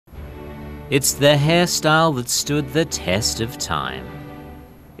It's the hairstyle that stood the test of time,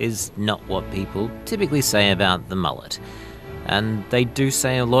 is not what people typically say about the mullet. And they do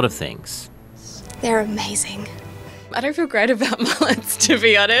say a lot of things. They're amazing. I don't feel great about mullets, to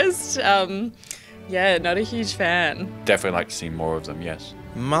be honest. Yeah, not a huge fan. Definitely like to see more of them, yes.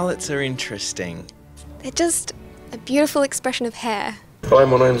 Mullets are interesting. They're just a beautiful expression of hair. Hi,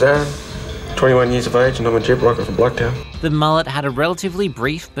 my name's Aaron, 21 years of age, and I'm a Jeep rocker from Blacktown. The mullet had a relatively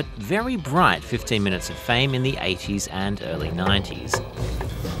brief but very bright 15 minutes of fame in the 80s and early 90s.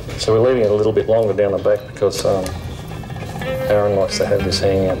 So we're leaving it a little bit longer down the back because Aaron likes to have this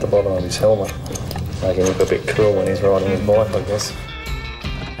hanging out the bottom of his helmet, making him look a bit cool when he's riding his bike, I guess.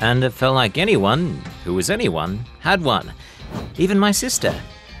 And it felt like anyone, who was anyone, had one. Even my sister.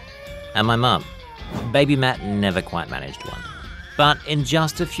 And my mum. Baby Matt never quite managed one. But in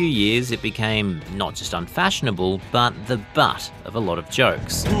just a few years it became not just unfashionable, but the butt of a lot of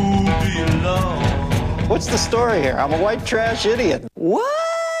jokes. What's the story here? I'm a white trash idiot. What?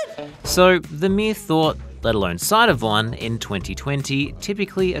 So the mere thought, let alone sight of one, in 2020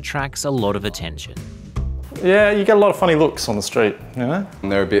 typically attracts a lot of attention. Yeah, you get a lot of funny looks on the street, you know?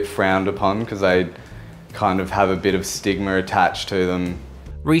 And they're a bit frowned upon because they kind of have a bit of stigma attached to them.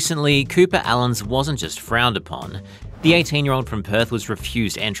 Recently, Cooper Allens wasn't just frowned upon. The 18-year-old from Perth was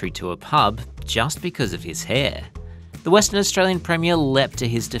refused entry to a pub just because of his hair. The Western Australian Premier leapt to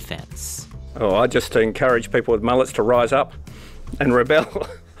his defence. Oh, I just encourage people with mullets to rise up and rebel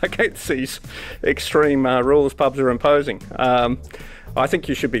against these extreme rules pubs are imposing. I think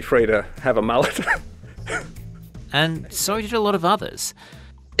you should be free to have a mullet. And so did a lot of others.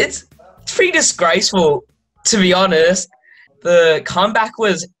 It's pretty disgraceful, to be honest. The comeback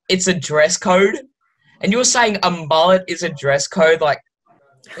was, it's a dress code. And you're saying a mullet is a dress code? Like,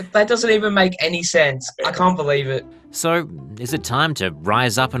 that doesn't even make any sense. I can't believe it. So, is it time to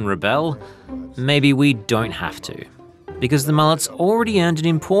rise up and rebel? Maybe we don't have to. Because the mullet's already earned an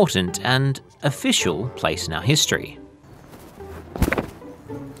important and official place in our history.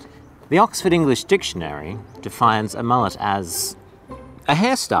 The Oxford English Dictionary defines a mullet as a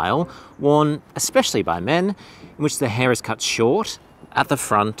hairstyle worn especially by men in which the hair is cut short at the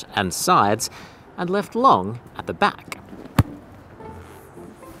front and sides and left long at the back.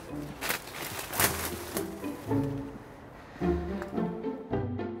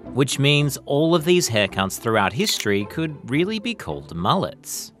 Which means all of these haircuts throughout history could really be called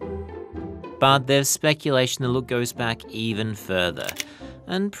mullets. But there's speculation the look goes back even further,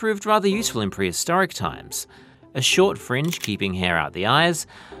 and proved rather useful in prehistoric times. A short fringe keeping hair out the eyes,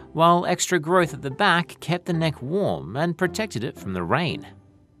 while extra growth at the back kept the neck warm and protected it from the rain.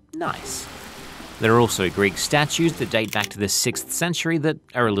 Nice. There are also Greek statues that date back to the 6th century that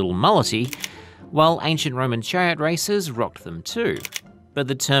are a little mullet-y, while ancient Roman chariot races rocked them too. But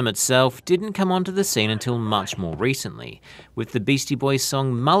the term itself didn't come onto the scene until much more recently, with the Beastie Boys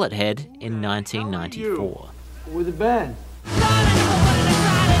song Mullet Head in 1994. With the band.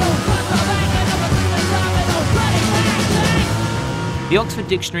 The Oxford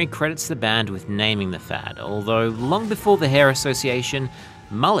Dictionary credits the band with naming the fad, although long before the hair association,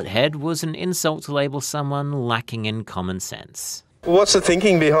 Mullet Head was an insult to label someone lacking in common sense. What's the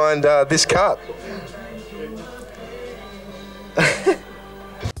thinking behind this cut?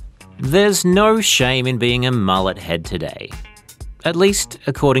 There's no shame in being a mullet head today. At least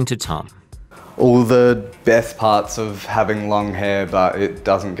according to Tom. All the best parts of having long hair, but it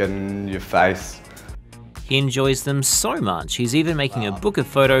doesn't get in your face. He enjoys them so much, he's even making a book of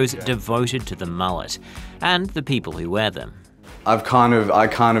photos devoted to the mullet and the people who wear them. I kind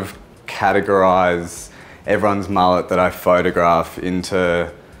of categorize everyone's mullet that I photograph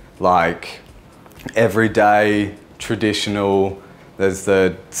into like everyday, traditional. There's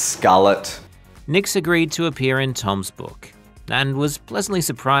the skullet. Nick's agreed to appear in Tom's book and was pleasantly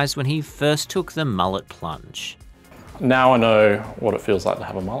surprised when he first took the mullet plunge. Now I know what it feels like to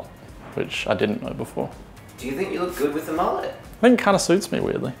have a mullet, which I didn't know before. Do you think you look good with the mullet? I think it kind of suits me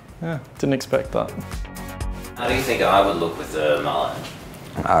weirdly. Yeah, didn't expect that. How do you think I would look with the mullet?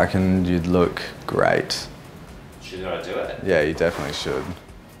 I reckon you'd look great. Should I do it? Yeah, you definitely should.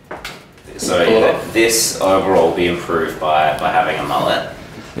 So this overall will be improved by having a mullet?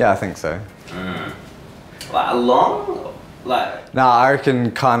 Yeah, I think so. Like a long? Like? No, I reckon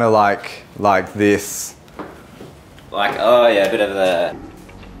kind of like this. Like, oh yeah, a bit of the...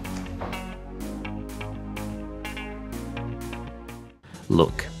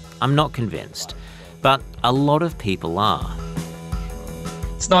 Look, I'm not convinced, but a lot of people are.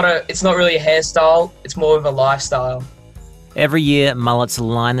 It's not really a hairstyle, it's more of a lifestyle. Every year, mullets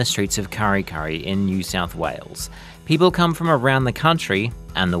line the streets of Kurri Kurri in New South Wales. People come from around the country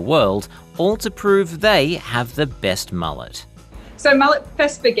and the world, all to prove they have the best mullet. So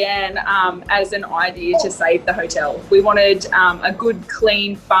Mulletfest began as an idea to save the hotel. We wanted a good,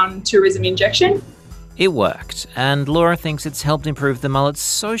 clean, fun tourism injection. It worked, and Laura thinks it's helped improve the mullet's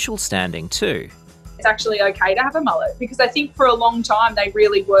social standing too. It's actually okay to have a mullet because I think for a long time they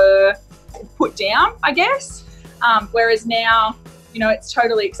really were put down, I guess. Whereas now, you know, it's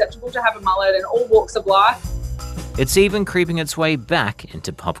totally acceptable to have a mullet in all walks of life. It's even creeping its way back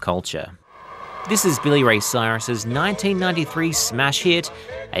into pop culture. This is Miley Cyrus's 1993 smash hit,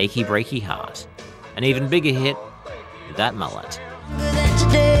 Achy Breaky Heart. An even bigger hit, that mullet.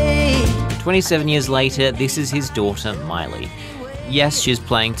 27 years later, this is his daughter, Miley. Yes, she's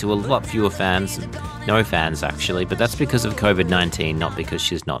playing to a lot fewer fans, no fans actually, but that's because of COVID-19, not because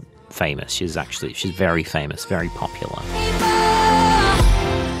she's not famous. She's very famous, very popular.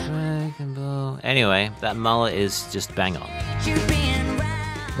 Anyway, that mullet is just bang on.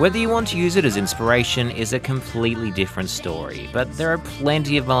 Whether you want to use it as inspiration is a completely different story, but there are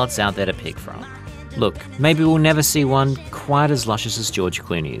plenty of mullets out there to pick from. Look, maybe we'll never see one quite as luscious as George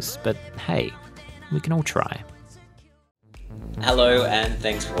Clooney's, but hey, we can all try. Hello and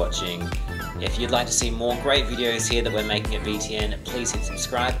thanks for watching. If you'd like to see more great videos here that we're making at BTN, please hit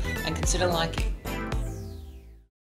subscribe and consider liking.